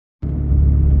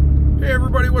Hey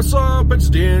everybody, what's up? It's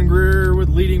Dan Greer with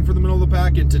Leading from the Middle of the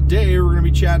Pack, and today we're going to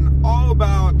be chatting all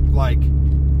about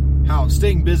how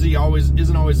staying busy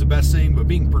isn't always the best thing, but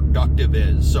being productive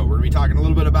is. So we're going to be talking a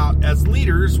little bit about, as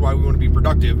leaders, why we want to be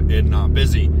productive and not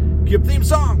busy. Cue up theme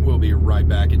song. We'll be right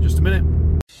back in just a minute.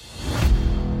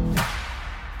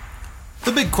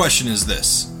 The big question is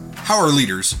this: how are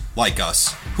leaders like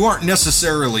us, who aren't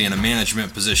necessarily in a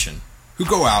management position, who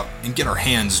go out and get our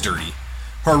hands dirty,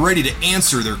 who are ready to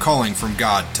answer their calling from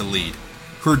God to lead,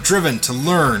 who are driven to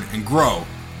learn and grow,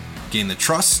 gain the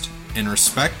trust and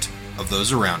respect of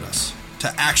those around us,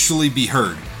 to actually be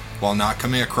heard while not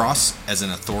coming across as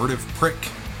an authoritative prick?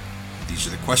 These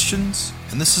are the questions,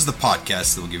 and this is the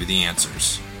podcast that will give you the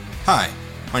answers. Hi,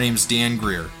 my name is Dan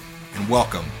Greer, and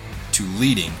welcome to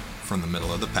Leading from the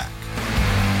Middle of the Pack.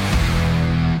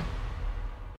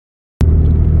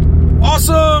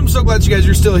 Awesome! So glad you guys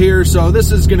are still here. So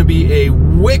this is going to be a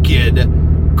wicked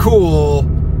cool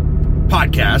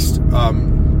podcast.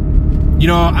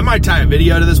 I might tie a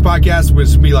video to this podcast, which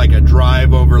would be like a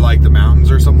drive over the mountains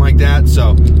or something like that.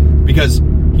 So, because,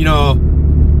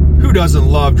 who doesn't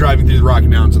love driving through the Rocky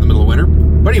Mountains in the middle of winter?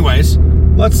 But anyways,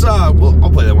 I'll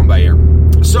play that one by ear.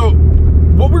 So,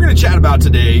 what we're going to chat about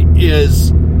today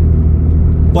is,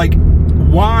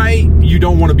 why you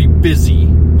don't want to be busy,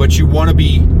 but you want to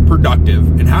be productive,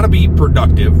 and how to be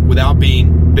productive without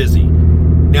being busy.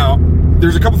 Now,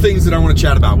 there's a couple things that I want to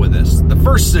chat about with this. The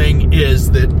first thing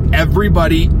is that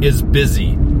everybody is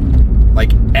busy.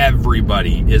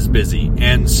 Everybody is busy.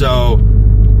 And so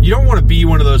you don't want to be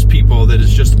one of those people that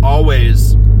is just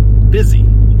always busy.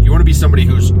 You want to be somebody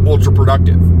who's ultra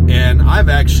productive. And I've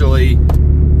actually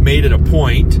made it a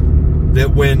point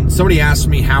that when somebody asks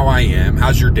me how I am,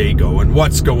 how's your day going,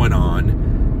 what's going on,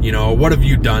 what have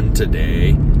you done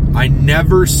today, I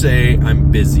never say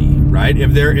I'm busy, right?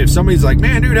 If somebody's like,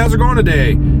 man, dude, how's it going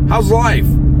today? How's life?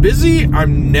 Busy? I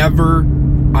never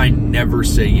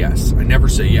say yes. I never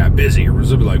say, yeah, busy. Or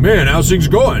somebody like, man, how's things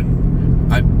going?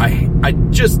 I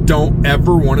just don't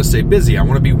ever want to say busy. I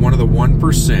want to be one of the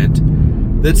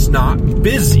 1% that's not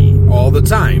busy all the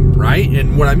time, right?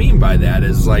 And what I mean by that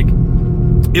is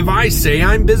if I say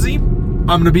I'm busy, I'm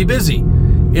going to be busy.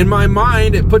 In my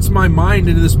mind, it puts my mind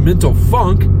into this mental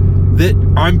funk that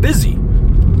I'm busy.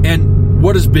 And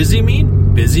what does busy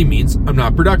mean? Busy means I'm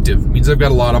not productive. Means I've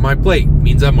got a lot on my plate.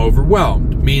 Means I'm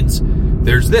overwhelmed. Means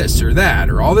there's this or that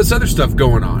or all this other stuff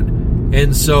going on.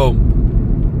 And so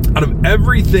out of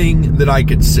everything that I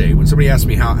could say, when somebody asks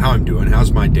me how I'm doing,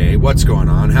 how's my day, what's going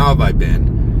on, how have I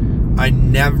been, I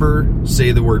never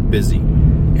say the word busy.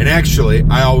 And actually,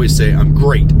 I always say I'm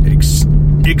great,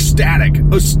 ecstatic,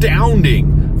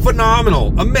 astounding,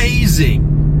 phenomenal, amazing.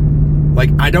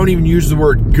 I don't even use the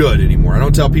word good anymore. I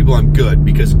don't tell people I'm good,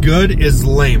 because good is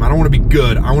lame. I don't want to be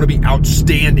good. I want to be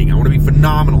outstanding. I want to be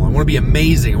phenomenal. I want to be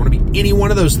amazing. I want to be any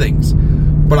one of those things.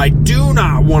 But I do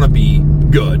not want to be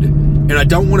good, and I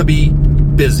don't want to be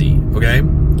busy, okay?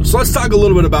 So let's talk a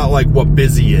little bit about what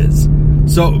busy is.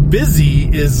 So busy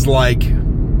is I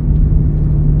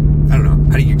don't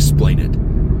know, how do you explain it?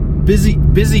 Busy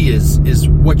is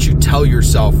what you tell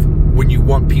yourself when you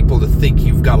want people to think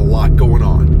you've got a lot going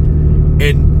on.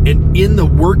 And in the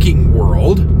working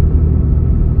world,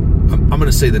 I'm going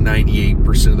to say the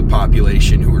 98% of the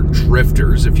population who are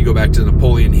drifters. If you go back to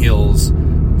Napoleon Hill's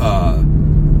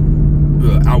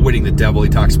Outwitting the Devil, he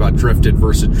talks about drifted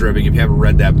versus driven. If you haven't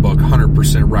read that book,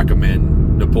 100%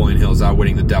 recommend Napoleon Hill's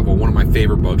Outwitting the Devil. One of my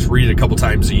favorite books. Read it a couple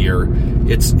times a year.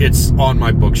 It's on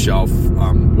my bookshelf.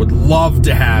 Would love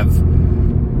to have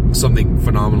something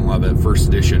phenomenal of it, first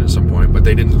edition at some point, but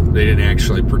they didn't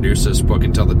actually produce this book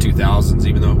until the 2000s,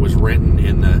 even though it was written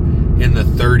in the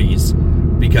 30s,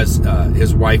 because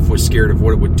his wife was scared of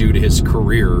what it would do to his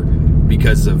career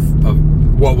because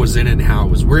of what was in it and how it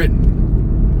was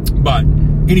written. But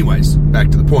anyways, back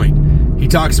to the point. He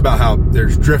talks about how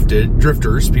there's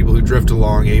drifters, people who drift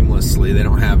along aimlessly. They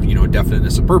don't have, a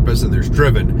definiteness of purpose, and there's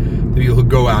driven, the people who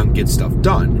go out and get stuff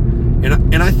done.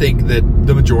 And I think that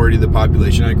the majority of the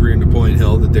population, I agree with Napoleon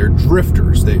Hill, that they're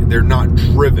drifters. They're not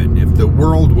driven. If the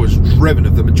world was driven,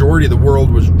 if the majority of the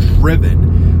world was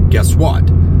driven, guess what?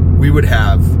 We would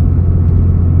have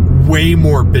way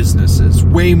more businesses,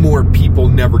 way more people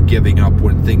never giving up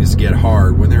when things get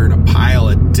hard, when they're in a pile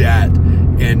of debt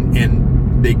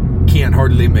and they can't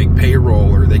hardly make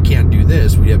payroll, or they can't do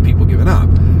this. We have people giving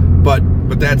up. But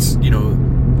that's,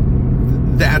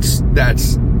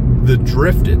 that's the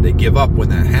drifted. They give up when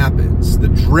that happens. The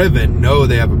driven know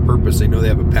they have a purpose. They know they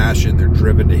have a passion. They're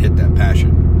driven to hit that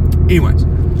passion. Anyways,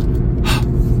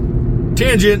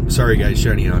 tangent. Sorry, guys,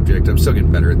 shiny object. I'm still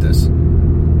getting better at this.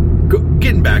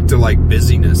 getting back to like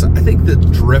busyness, I think that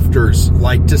drifters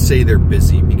like to say they're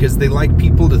busy because they like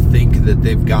people to think that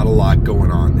they've got a lot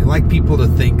going on. They like people to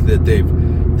think that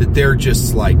they're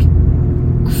just like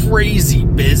crazy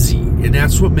busy, and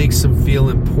that's what makes them feel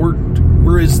important.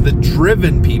 Whereas the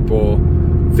driven people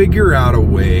figure out a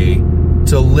way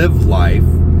to live life,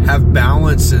 have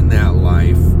balance in that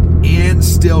life, and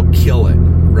still kill it,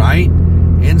 right?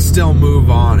 And still move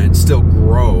on and still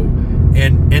grow.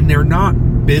 And they're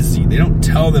not busy. They don't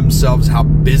tell themselves how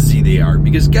busy they are.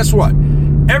 Because guess what?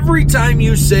 Every time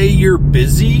you say you're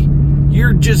busy,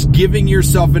 you're just giving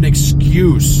yourself an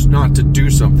excuse not to do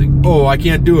something. Oh, I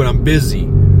can't do it. I'm busy.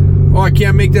 Oh, I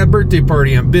can't make that birthday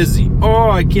party. I'm busy. Oh,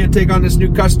 I can't take on this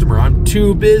new customer. I'm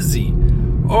too busy.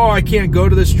 Oh, I can't go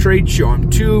to this trade show. I'm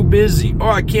too busy. Oh,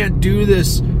 I can't do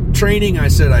this training I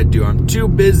said I'd do. I'm too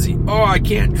busy. Oh, I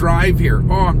can't drive here.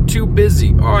 Oh, I'm too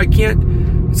busy. Oh, I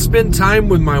can't spend time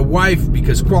with my wife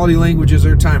because quality language is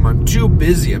our time. I'm too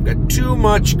busy. I've got too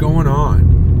much going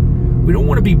on. We don't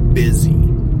want to be busy,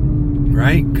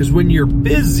 right? Because when you're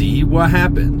busy, what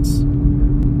happens?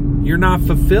 You're not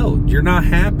fulfilled. You're not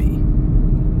happy,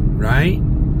 right?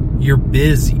 You're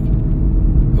busy,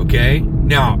 okay?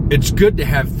 Now, it's good to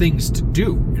have things to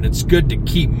do, and it's good to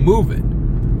keep moving.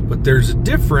 But there's a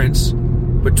difference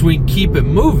between keeping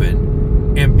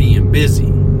moving and being busy,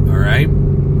 all right?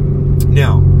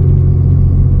 Now,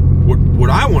 what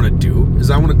I want to do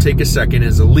is I want to take a second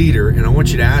as a leader, and I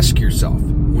want you to ask yourself,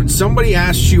 when somebody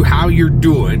asks you how you're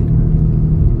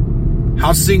doing,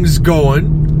 how's things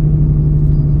going,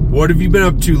 what have you been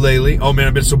up to lately? Oh man,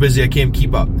 I've been so busy I can't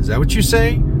keep up. Is that what you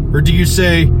say? Or do you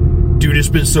say, dude, it's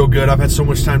been so good. I've had so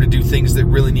much time to do things that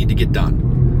really need to get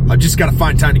done. I've just got to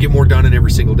find time to get more done in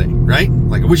every single day, right?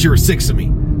 Like, I wish you were 6 of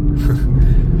me.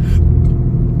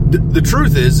 The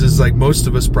truth is like most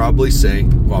of us probably say,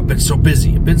 well, I've been so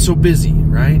busy,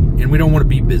 right? And we don't want to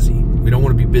be busy. We don't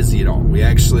want to be busy at all. We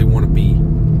actually want to be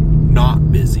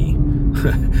not busy.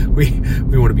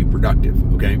 we want to be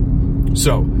productive, okay?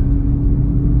 So,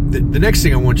 the next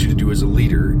thing I want you to do as a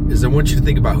leader is I want you to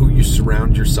think about who you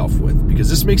surround yourself with, because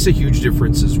this makes a huge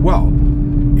difference as well.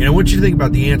 And I want you to think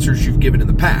about the answers you've given in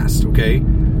the past, okay?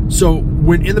 So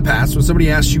when in the past, when somebody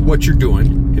asks you what you're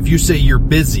doing, if you say you're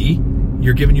busy,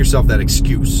 you're giving yourself that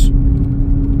excuse.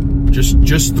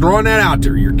 Just throwing that out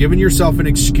there. You're giving yourself an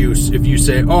excuse if you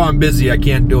say, oh, I'm busy, I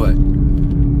can't do it.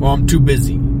 Oh, I'm too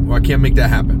busy. Oh, I can't make that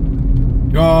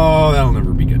happen. Oh, that'll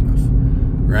never be good enough.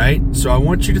 Right? So I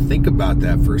want you to think about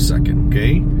that for a second,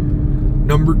 okay?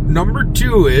 Number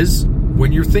 2 is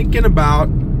when you're thinking about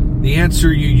the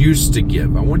answer you used to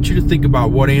give, I want you to think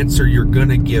about what answer you're going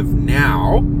to give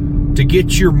now to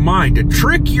get your mind, to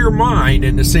trick your mind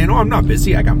into saying, oh, I'm not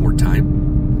busy. I got more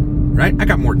time, right? I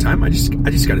got more time. I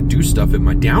just got to do stuff in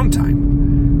my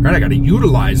downtime, right? I got to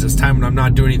utilize this time when I'm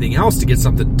not doing anything else to get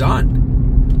something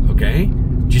done, okay?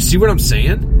 Do you see what I'm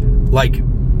saying? Like,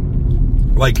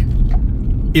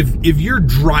 if you're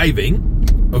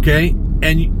driving, okay,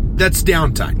 and that's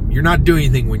downtime. You're not doing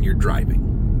anything when you're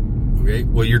driving, okay?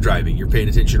 Well, you're driving. You're paying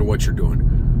attention to what you're doing.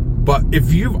 But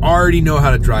if you already know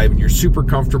how to drive and you're super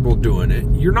comfortable doing it,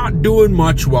 you're not doing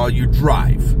much while you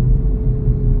drive.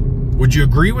 Would you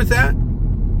agree with that?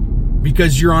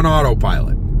 Because you're on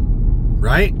autopilot,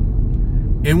 right?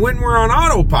 And when we're on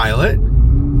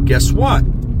autopilot, guess what?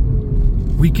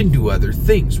 We can do other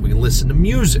things. We can listen to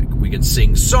music. We can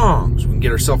sing songs. We can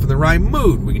get ourselves in the right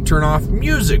mood. We can turn off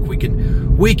music. We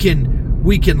can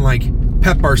like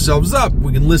pep ourselves up.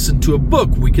 We can listen to a book.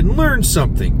 We can learn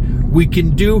something. We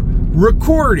can do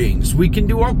recordings. We can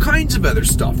do all kinds of other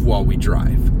stuff while we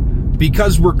drive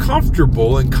because we're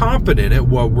comfortable and competent at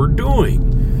what we're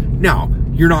doing. Now,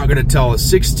 you're not going to tell a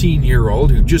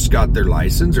 16-year-old who just got their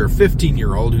license or a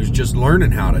 15-year-old who's just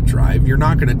learning how to drive, you're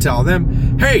not going to tell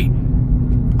them, hey,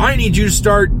 I need you to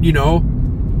start,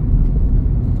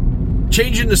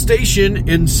 changing the station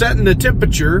and setting the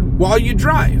temperature while you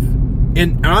drive.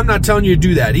 And I'm not telling you to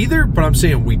do that either, but I'm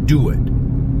saying we do it,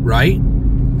 right?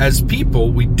 As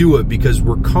people, we do it because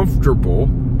we're comfortable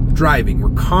driving.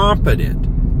 We're competent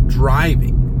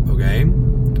driving, okay?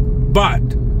 But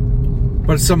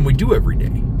it's something we do every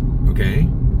day, okay?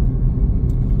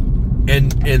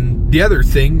 And the other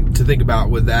thing to think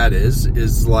about with that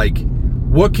is like,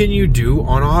 what can you do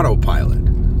on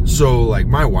autopilot? So, like,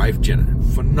 my wife, Jenna,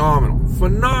 phenomenal.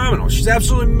 She's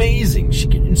absolutely amazing. She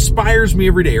inspires me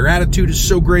every day. Her attitude is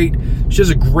so great. She does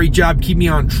a great job keeping me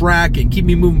on track and keep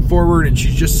me moving forward, and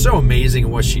she's just so amazing at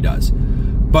what she does.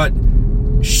 But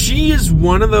she is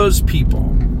one of those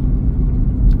people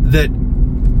that,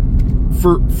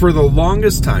 for the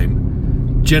longest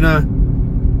time, Jenna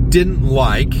didn't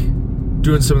like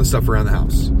doing some of the stuff around the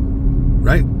house.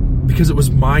 right? Because it was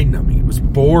mind-numbing. It was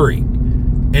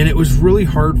boring. And it was really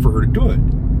hard for her to do it.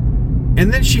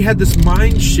 And then she had this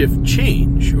mind shift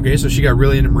change. Okay, so she got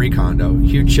really into Marie Kondo.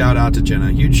 Huge shout out to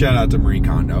Jenna. Huge shout out to Marie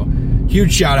Kondo.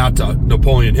 Huge shout out to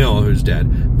Napoleon Hill, who's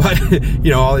dead. But,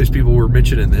 all these people were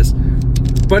mentioned in this.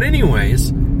 But anyways,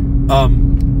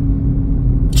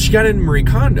 she got into Marie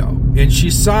Kondo. And she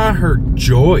saw her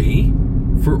joy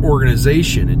for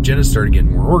organization. And Jenna started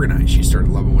getting more organized. She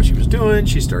started loving what she was doing.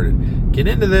 She started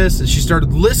getting into this. And she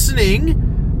started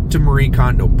listening to Marie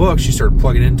Kondo books. She started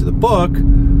plugging into the book.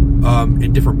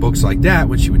 And different books like that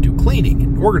when she would do cleaning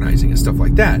and organizing and stuff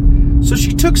like that. So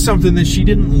she took something that she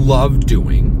didn't love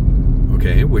doing,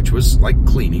 okay, which was like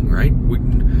cleaning, right?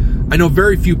 I know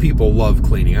very few people love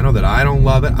cleaning. I know that I don't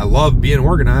love it. I love being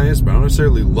organized, but I don't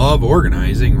necessarily love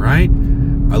organizing, right?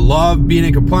 I love being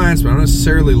in compliance, but I don't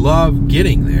necessarily love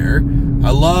getting there. I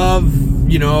love,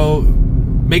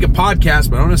 make a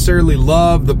podcast, but I don't necessarily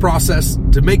love the process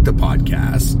to make the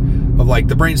podcast of like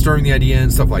the brainstorming the idea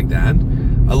and stuff like that.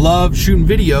 I love shooting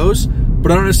videos,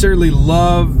 but I don't necessarily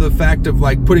love the fact of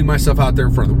like putting myself out there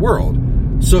in front of the world.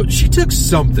 So she took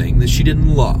something that she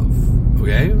didn't love,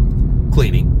 okay,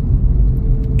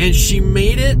 cleaning, and she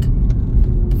made it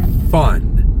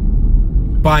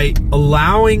fun by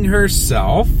allowing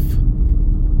herself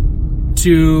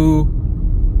to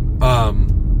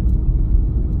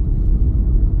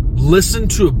listen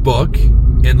to a book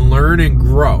and learn and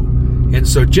grow. And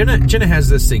so Jenna has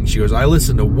this thing. She goes, I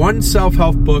listen to one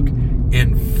self-help book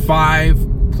and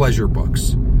 5 pleasure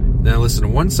books. Then I listen to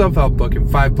one self-help book and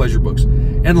 5 pleasure books.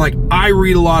 And like, I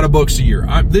read a lot of books a year.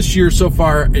 This year so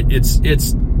far, it's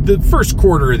the first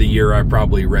quarter of the year, I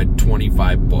probably read 20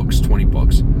 books,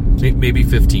 maybe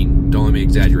 15. Don't let me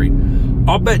exaggerate.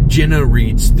 I'll bet Jenna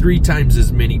reads 3 times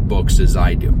as many books as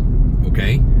I do.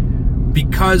 Okay?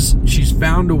 Because she's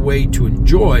found a way to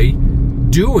enjoy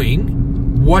doing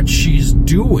what she's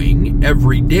doing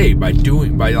every day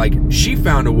she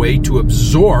found a way to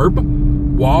absorb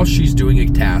while she's doing a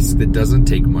task that doesn't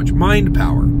take much mind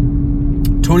power.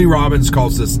 Tony Robbins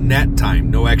calls this net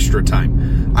time, no extra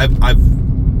time. I've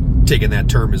taken that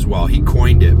term as well. He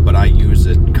coined it, but I use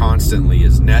it constantly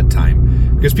as net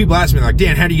time because people ask me like,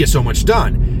 Dan, how do you get so much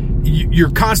done?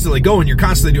 You're constantly going, you're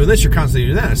constantly doing this, you're constantly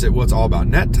doing that. I said, well, it's all about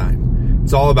net time.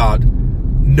 It's all about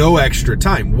no extra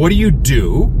time. What do you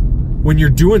do when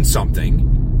you're doing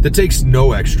something that takes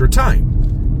no extra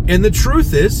time? And the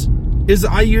truth is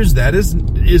I use that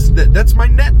that's my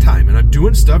net time, and I'm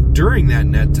doing stuff during that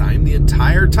net time, the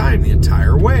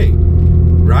entire way,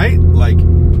 right? Like,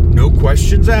 no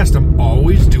questions asked. I'm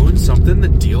always doing something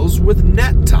that deals with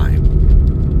net time.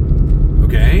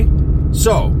 Okay?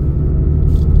 So,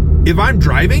 if I'm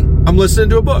driving, I'm listening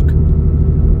to a book.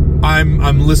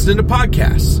 I'm listening to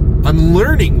podcasts. I'm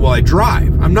learning while I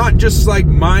drive. I'm not just like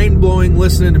mind-blowing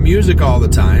listening to music all the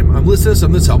time. I'm listening to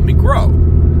something that's helping me grow.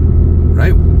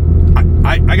 Right?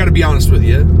 I got to be honest with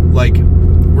you. Like,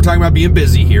 we're talking about being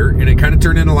busy here, and it kind of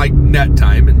turned into like net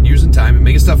time and using time and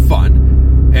making stuff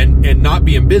fun and not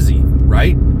being busy,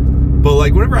 right? But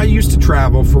like whenever I used to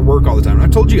travel for work all the time, and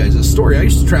I've told you guys this story, I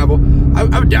used to travel, I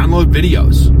would download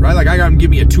videos, right? Like I got them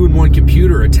give me a 2-in-1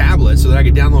 computer, a tablet, so that I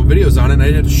could download videos on it, and I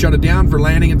didn't have to shut it down for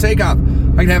landing and takeoff.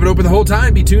 I could have it open the whole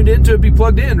time, be tuned into it, be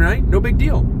plugged in, right? No big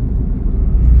deal.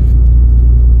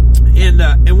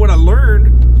 And what I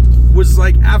learned was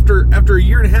like after a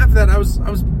year and a half of that, I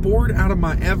was bored out of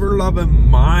my ever-loving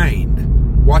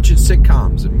mind watching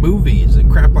sitcoms and movies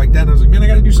and crap like that. And I was like, man, I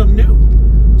got to do something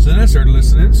new. So then I started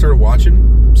listening, started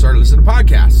listening to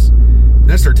podcasts.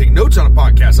 Then I started taking notes on a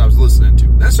podcast I was listening to.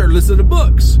 Then I started listening to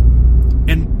books.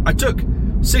 And I took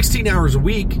 16 hours a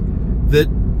week that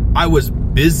I was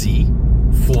busy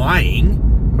flying.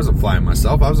 I wasn't flying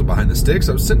myself. I was behind the sticks.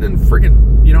 I was sitting in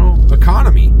friggin',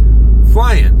 economy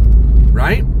flying,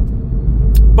 right?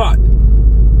 But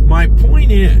my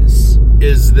point is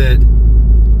that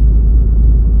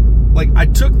like I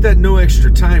took that no extra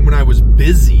time when I was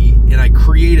busy and I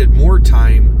created more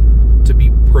time to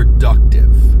be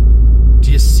productive.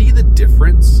 Do you see the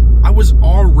difference? I was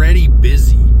already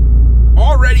busy,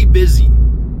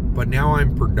 but now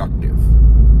I'm productive.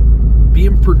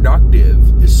 Being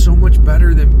productive is so much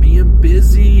better than being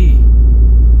busy.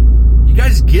 You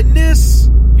guys getting this?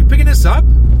 You picking this up?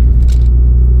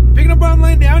 You picking up what I'm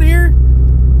laying down here?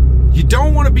 You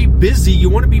don't want to be busy. You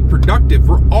want to be productive.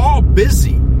 We're all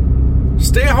busy.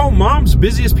 Stay-at-home moms,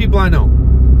 busiest people I know.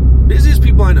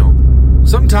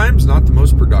 Sometimes not the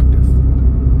most productive.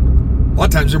 A lot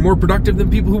of times they're more productive than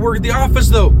people who work at the office,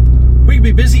 though. We can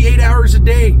be busy 8 hours a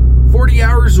day, 40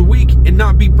 hours a week, and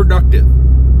not be productive.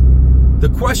 The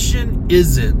question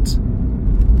isn't,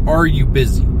 are you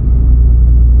busy?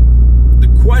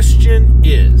 question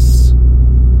is,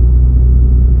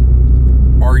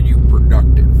 are you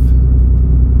productive?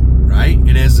 Right?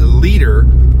 And as a leader,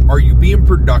 are you being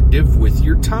productive with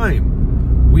your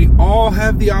time? We all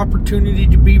have the opportunity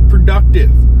to be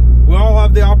productive. We all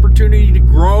have the opportunity to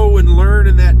grow and learn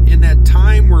in that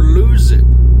time we're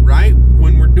losing, right?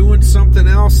 When we're doing something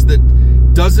else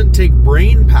that doesn't take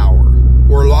brain power,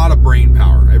 or a lot of brain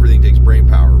power. Everything takes brain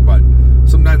power, but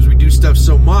sometimes we do stuff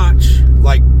so much,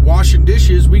 like washing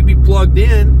dishes, we'd be plugged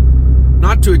in,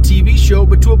 not to a TV show,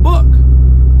 but to a book,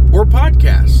 or a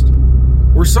podcast,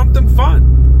 or something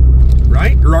fun,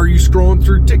 right? Or are you scrolling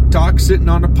through TikTok sitting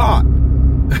on a pot?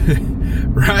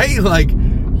 Right? Like,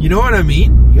 you know what I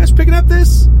mean? You guys picking up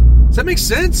this? Does that make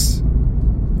sense?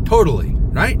 Totally,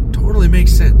 right? Totally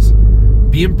makes sense.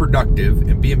 Being productive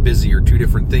and being busy are two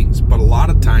different things, but a lot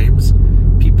of times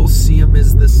people see them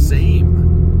as the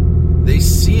same. They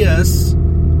see us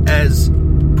as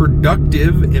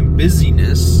productive and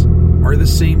busyness are the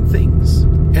same things,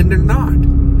 and they're not.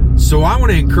 So I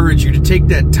want to encourage you to take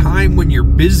that time when you're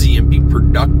busy and be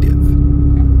productive.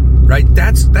 Right?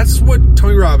 That's what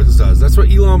Tony Robbins does. That's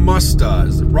what Elon Musk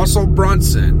does. Russell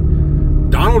Brunson,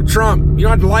 Donald Trump. You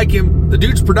don't have to like him. The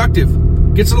dude's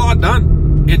productive. Gets a lot done.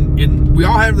 And we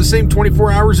all have the same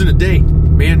 24 hours in a day.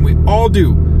 Man, we all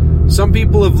do. Some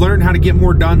people have learned how to get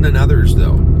more done than others,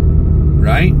 though.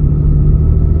 Right?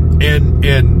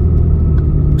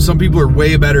 And some people are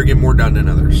way better at getting more done than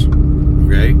others.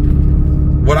 Okay?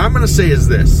 What I'm going to say is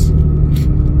this.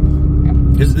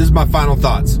 This is my final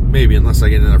thoughts. Maybe, unless I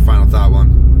get another final thought while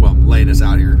I'm laying this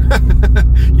out here.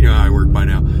 You know how I work by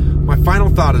now. My final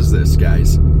thought is this,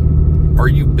 guys. Are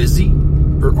you busy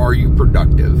or are you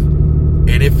productive?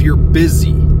 And if you're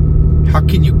busy, how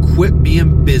can you quit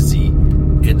being busy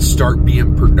and start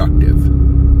being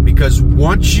productive? Because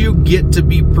once you get to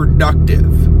be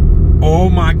productive, oh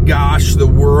my gosh, the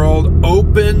world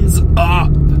opens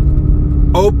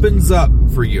up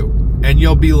for you. And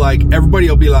you'll be like, everybody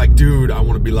will be like, dude, I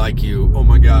want to be like you. Oh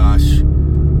my gosh.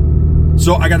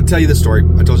 So I got to tell you this story.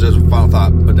 I told you that was my final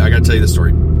thought, but I got to tell you this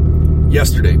story.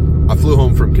 Yesterday, I flew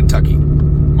home from Kentucky.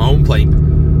 My own plane.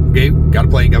 Okay, got a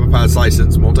plane, got my pilot's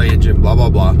license, multi-engine, blah, blah,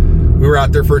 blah. We were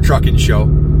out there for a trucking show.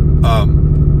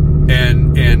 And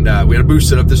we had a booth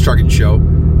set up this trucking show.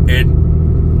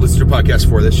 And listen to a podcast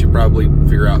for this. You probably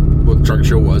figure out what the trucking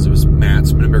show was. It was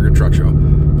Matt's Mid-American Truck Show.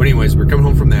 But anyways, we're coming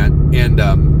home from that. And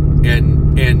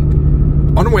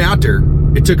on the way out there,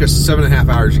 it took us 7.5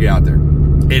 hours to get out there.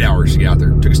 8 hours to get out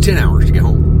there. It took us 10 hours to get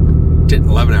home.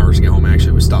 11 hours to get home,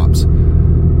 actually, with stops.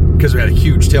 Because we had a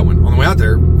huge tailwind. On the way out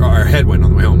there, or headwind on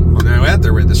the way home. On the way out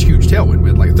there, we had this huge tailwind. We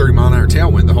had like a 30 mile an hour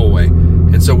tailwind the whole way.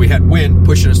 And so we had wind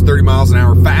pushing us 30 miles an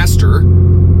hour faster,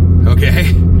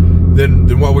 okay,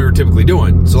 than what we were typically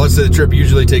doing. So let's say the trip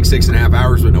usually takes 6.5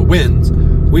 hours with no winds.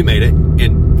 We made it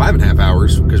in 5.5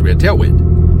 hours because we had tailwind.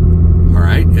 All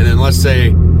right. And then let's say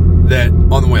that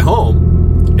on the way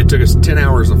home, it took us 10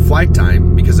 hours of flight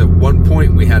time because at one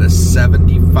point we had a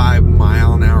 75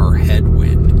 mile an hour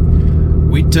headwind.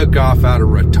 We took off out of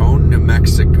Raton, New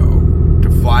Mexico to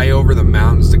fly over the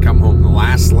mountains to come home, the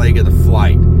last leg of the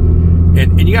flight.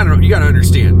 And you gotta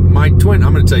understand, my twin,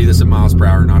 I'm going to tell you this in miles per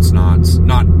hour, not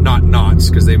knots,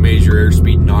 because they measure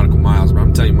airspeed in nautical miles, but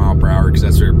I'm telling you mile per hour because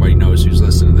that's what everybody knows who's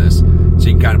listening to this. So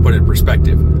you can kind of put it in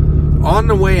perspective. On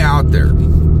the way out there,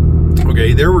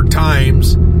 okay, there were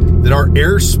times that our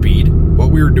airspeed, what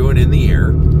we were doing in the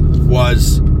air,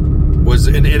 was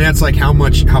and that's like how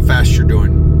fast you're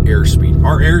doing airspeed.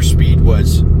 Our airspeed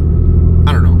was,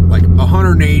 I don't know, like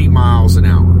 180 miles an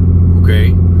hour,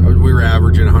 okay? We were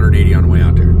averaging 180 on the way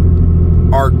out there.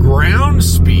 Our ground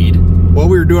speed, what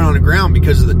we were doing on the ground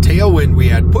because of the tailwind we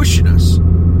had pushed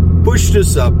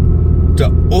us up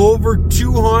to over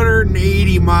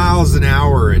 280 miles an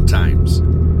hour at times.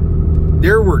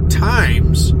 There were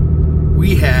times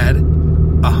we had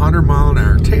 100 mile an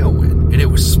hour tailwind, and it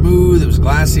was smooth, it was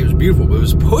glassy, it was beautiful, but it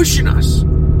was pushing us.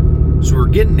 So we were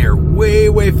getting there way,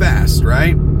 way fast,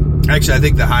 right? Actually, I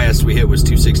think the highest we hit was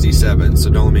 267, so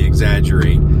don't let me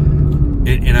exaggerate.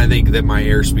 And I think that my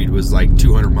airspeed was like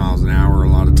 200 miles an hour a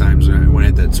lot of times when I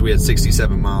hit that. So we had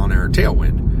 67 mile an hour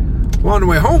tailwind. Well, on the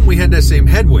way home, we had that same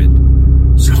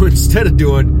headwind. So instead of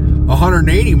doing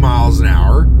 180 miles an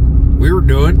hour, we were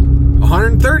doing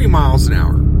 130 miles an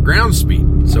hour ground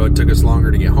speed. So it took us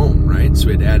longer to get home, right? So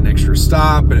we had to add an extra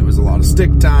stop, and it was a lot of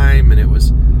stick time, and it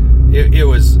was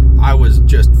I was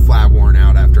just flat worn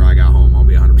out after I got home. I'll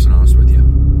be 100% honest with you.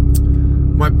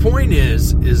 My point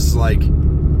is like,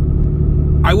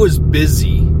 I was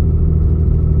busy,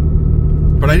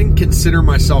 but I didn't consider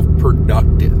myself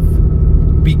productive.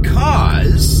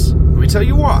 Because, let me tell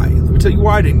you why. Let me tell you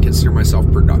why I didn't consider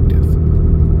myself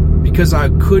productive. Because I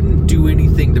couldn't do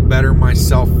anything to better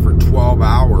myself for 12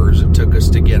 hours it took us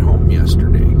to get home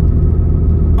yesterday.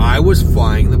 I was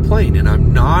flying the plane, and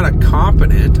I'm not a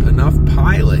competent enough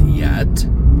pilot yet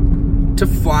to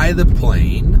fly the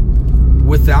plane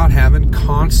without having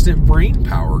constant brain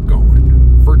power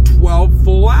going for 12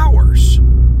 full hours.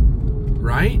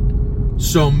 Right?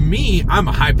 So me, I'm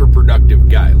a hyper-productive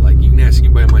guy. Like, you can ask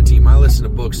anybody on my team. I listen to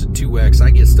books at 2x.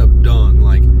 I get stuff done.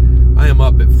 Like, I am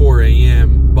up at 4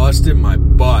 a.m. busting my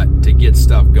butt to get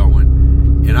stuff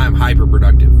going. And I'm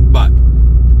hyper-productive. But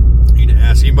you can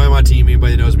ask anybody on my team,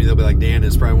 anybody that knows me, they'll be like, Dan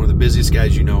is probably one of the busiest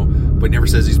guys you know, but he never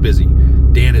says he's busy.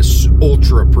 Dan is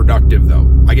ultra-productive, though.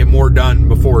 I get more done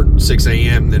before 6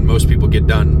 a.m. than most people get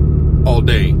done all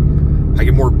day. I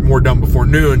get more done before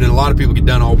noon than a lot of people get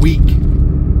done all week.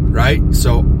 Right?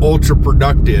 So ultra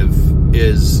productive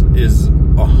is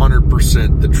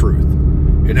 100% the truth.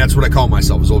 And that's what I call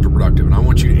myself, is ultra productive. And I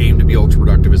want you to aim to be ultra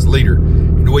productive as a leader.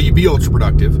 And the way you be ultra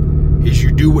productive is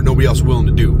you do what nobody else is willing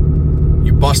to do.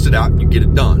 You bust it out, you get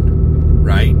it done.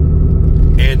 Right?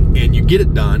 And you get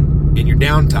it done in your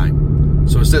downtime.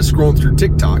 So instead of scrolling through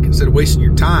TikTok, instead of wasting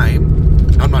your time,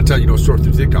 I'm not telling you to scroll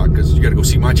through TikTok, because you got to go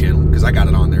see my channel, because I got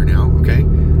it on there now, okay?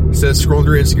 Instead of scrolling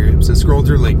through Instagram, instead of scrolling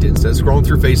through LinkedIn, instead of scrolling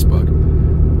through Facebook,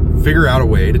 figure out a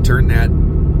way to turn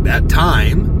that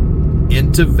time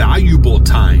into valuable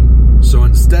time. So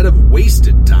instead of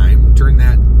wasted time, turn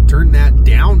that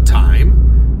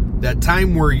downtime, that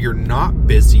time where you're not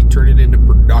busy, turn it into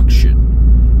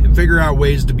production, and figure out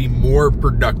ways to be more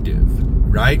productive,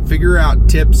 right? Figure out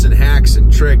tips and hacks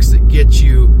and tricks that get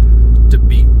you to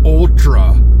be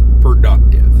ultra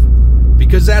productive,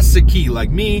 because that's the key. Like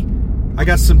me, I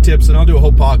got some tips, and I'll do a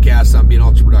whole podcast on being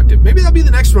ultra productive. Maybe that'll be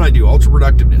the next one I do, ultra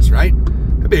productiveness, right?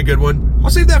 That'd be a good one. I'll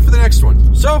save that for the next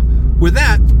one. So with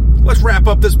that, let's wrap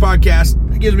up this podcast.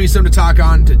 It gives me something to talk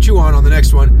on, to chew on the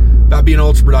next one about being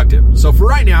ultra productive. So for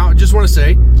right now, I just want to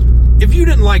say, if you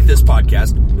didn't like this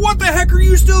podcast, what the heck are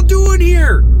you still doing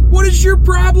here? What is your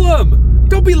problem?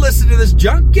 Don't be listening to this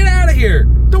junk. Get out of here.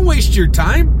 Don't waste your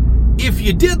time. If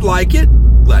you did like it,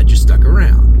 glad you stuck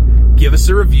around. Give us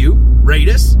a review, rate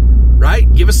us,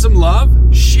 right? Give us some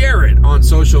love, share it on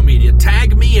social media.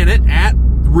 Tag me in it at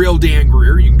Real Dan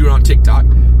Greer. You can do it on TikTok.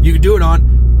 You can do it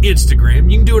on Instagram.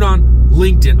 You can do it on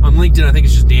LinkedIn. On LinkedIn, I think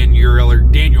it's just Dan Greer or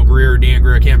Daniel Greer or Dan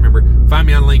Greer. I can't remember. Find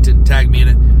me on LinkedIn. Tag me in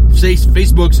it.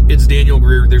 Facebook's, it's Daniel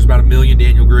Greer. There's about 1 million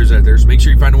Daniel Greers out there. So make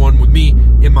sure you find one with me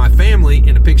in my family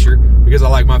in a picture, because I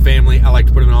like my family. I like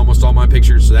to put them in almost all my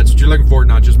pictures. So that's what you're looking for.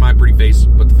 Not just my pretty face,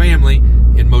 but the family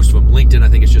in most of them. LinkedIn, I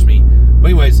think it's just me. But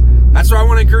anyways, that's what I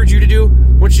want to encourage you to do.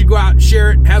 I want you to go out,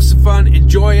 share it, have some fun,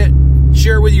 enjoy it,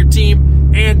 share it with your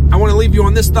team. And I want to leave you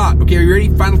on this thought. Okay, are you ready?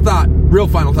 Final thought. Real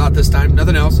final thought this time.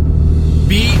 Nothing else.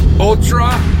 Be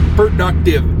ultra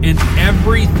productive in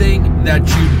everything that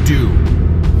you do.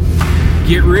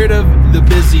 Get rid of the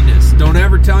busyness. Don't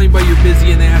ever tell anybody you're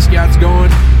busy and they ask you how it's going.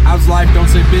 How's life? Don't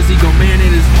say busy. Go, man,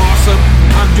 it is awesome.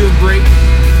 I'm doing great.